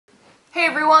Hey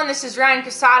everyone, this is Ryan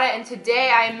Cassata, and today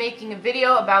I am making a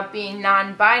video about being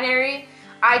non-binary.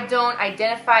 I don't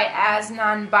identify as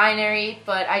non-binary,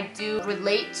 but I do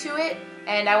relate to it,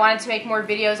 and I wanted to make more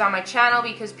videos on my channel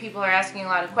because people are asking a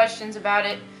lot of questions about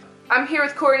it. I'm here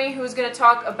with Courtney, who is going to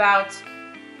talk about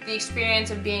the experience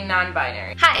of being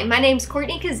non-binary. Hi, my name's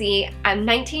Courtney Kazee. I'm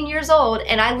 19 years old,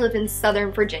 and I live in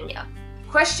Southern Virginia.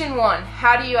 Question 1,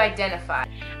 how do you identify?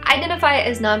 I identify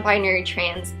as non-binary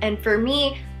trans, and for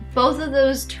me, both of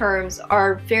those terms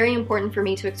are very important for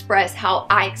me to express how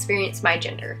I experience my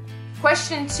gender.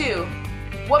 Question 2,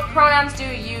 what pronouns do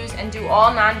you use, and do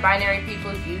all non-binary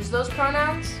people use those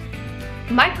pronouns?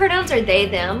 My pronouns are they,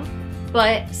 them,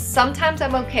 but sometimes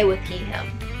I'm okay with he, him.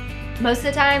 Most of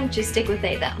the time, just stick with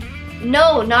they, them.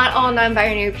 No, not all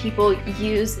non-binary people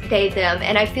use they, them,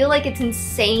 and I feel like it's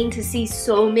insane to see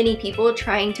so many people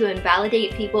trying to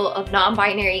invalidate people of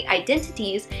non-binary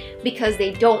identities because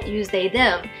they don't use they,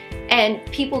 them. And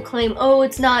people claim, oh,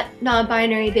 it's not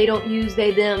non-binary, they don't use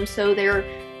they, them, so they're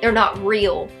not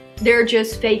real. They're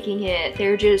just faking it.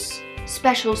 They're just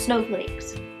special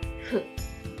snowflakes.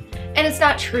 And it's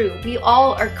not true. We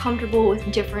all are comfortable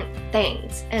with different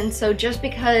things. And so just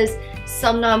because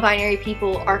some non-binary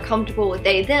people are comfortable with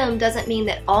they, them doesn't mean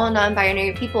that all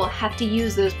non-binary people have to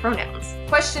use those pronouns.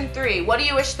 Question 3, what do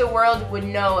you wish the world would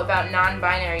know about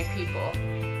non-binary people?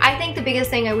 I think the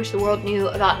biggest thing I wish the world knew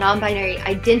about non-binary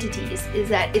identities is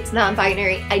that it's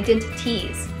non-binary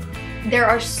identities. There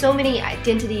are so many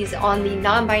identities on the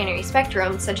non-binary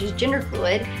spectrum, such as gender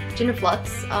fluid, gender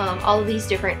flux, all of these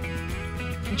different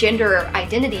gender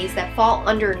identities that fall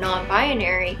under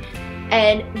non-binary,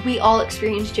 and we all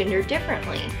experience gender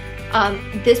differently.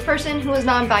 This person who is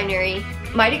non-binary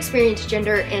might experience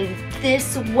gender in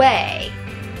this way,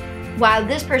 while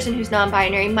this person who's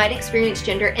non-binary might experience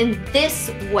gender in this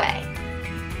way.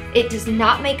 It does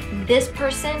not make this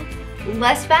person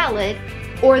less valid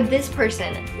or this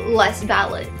person less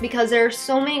valid, because there are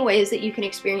so many ways that you can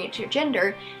experience your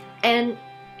gender, and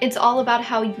it's all about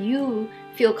how you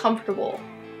feel comfortable.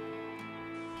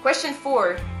 Question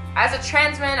 4, as a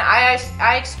trans man,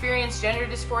 I experience gender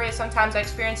dysphoria. Sometimes I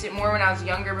experienced it more when I was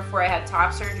younger before I had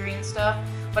top surgery and stuff.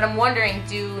 But I'm wondering,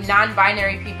 do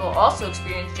non-binary people also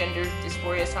experience gender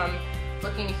dysphoria? So I'm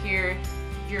looking to hear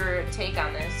your take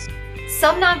on this.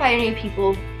 Some non-binary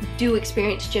people do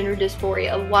experience gender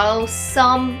dysphoria, while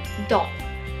some don't.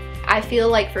 I feel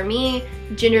like for me,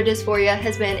 gender dysphoria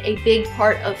has been a big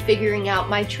part of figuring out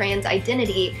my trans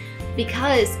identity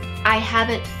because I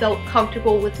haven't felt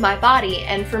comfortable with my body.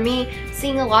 And for me,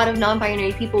 seeing a lot of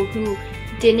non-binary people who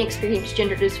didn't experience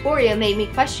gender dysphoria made me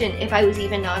question if I was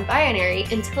even non-binary,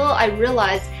 until I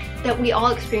realized that we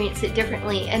all experience it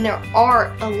differently, and there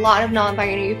are a lot of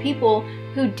non-binary people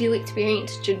who do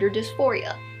experience gender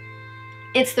dysphoria.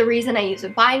 It's the reason I use a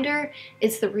binder.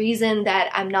 It's the reason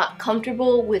that I'm not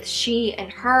comfortable with she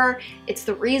and her. It's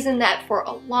the reason that for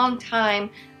a long time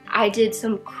I did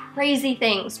some crazy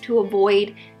things to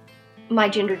avoid my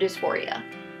gender dysphoria.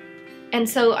 And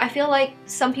so I feel like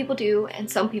some people do and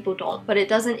some people don't, but it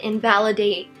doesn't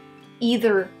invalidate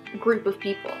either group of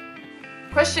people.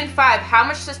 Question 5, how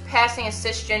much does passing as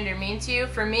cisgender mean to you?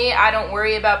 For me, I don't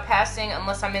worry about passing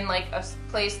unless I'm in like a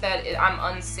place that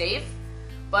I'm unsafe.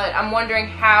 But I'm wondering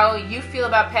how you feel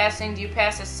about passing. Do you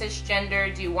pass as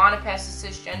cisgender? Do you want to pass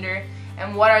as cisgender?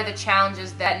 And what are the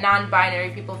challenges that non-binary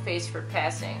people face for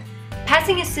passing?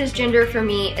 Passing as cisgender for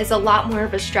me is a lot more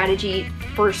of a strategy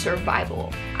for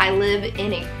survival. I live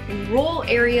in a rural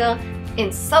area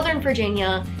in Southern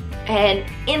Virginia and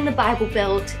in the Bible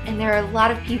Belt, and there are a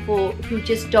lot of people who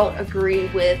just don't agree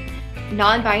with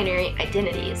non-binary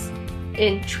identities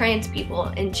and trans people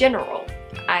in general.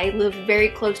 I live very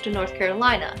close to North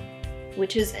Carolina,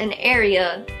 which is an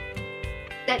area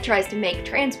that tries to make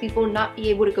trans people not be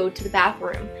able to go to the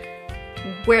bathroom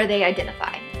where they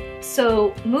identify.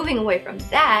 So moving away from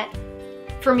that,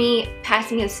 for me,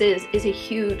 passing as cis is a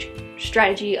huge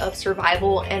strategy of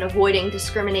survival and avoiding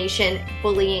discrimination,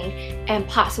 bullying, and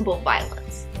possible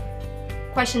violence.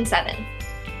 Question 7.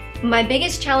 My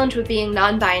biggest challenge with being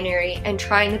non-binary and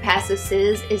trying to pass as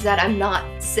cis is that I'm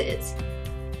not cis,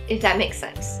 if that makes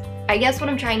sense. I guess what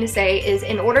I'm trying to say is,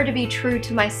 in order to be true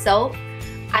to myself,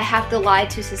 I have to lie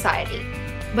to society.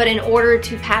 But in order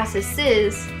to pass as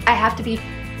cis, I have to be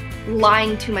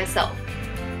lying to myself.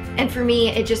 And for me,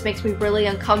 it just makes me really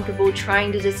uncomfortable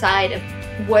trying to decide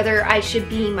whether I should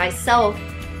be myself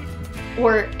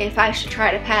or if I should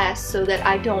try to pass so that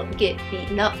I don't get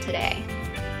beaten up today.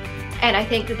 And I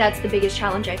think that that's the biggest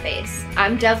challenge I face.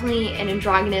 I'm definitely an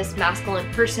androgynous,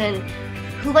 masculine person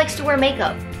who likes to wear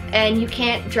makeup, and you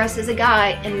can't dress as a guy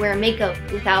and wear makeup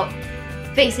without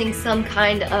facing some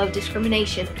kind of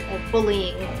discrimination or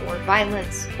bullying or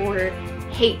violence or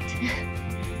hate.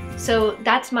 So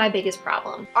that's my biggest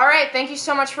problem. Alright, thank you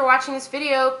so much for watching this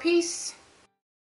video. Peace!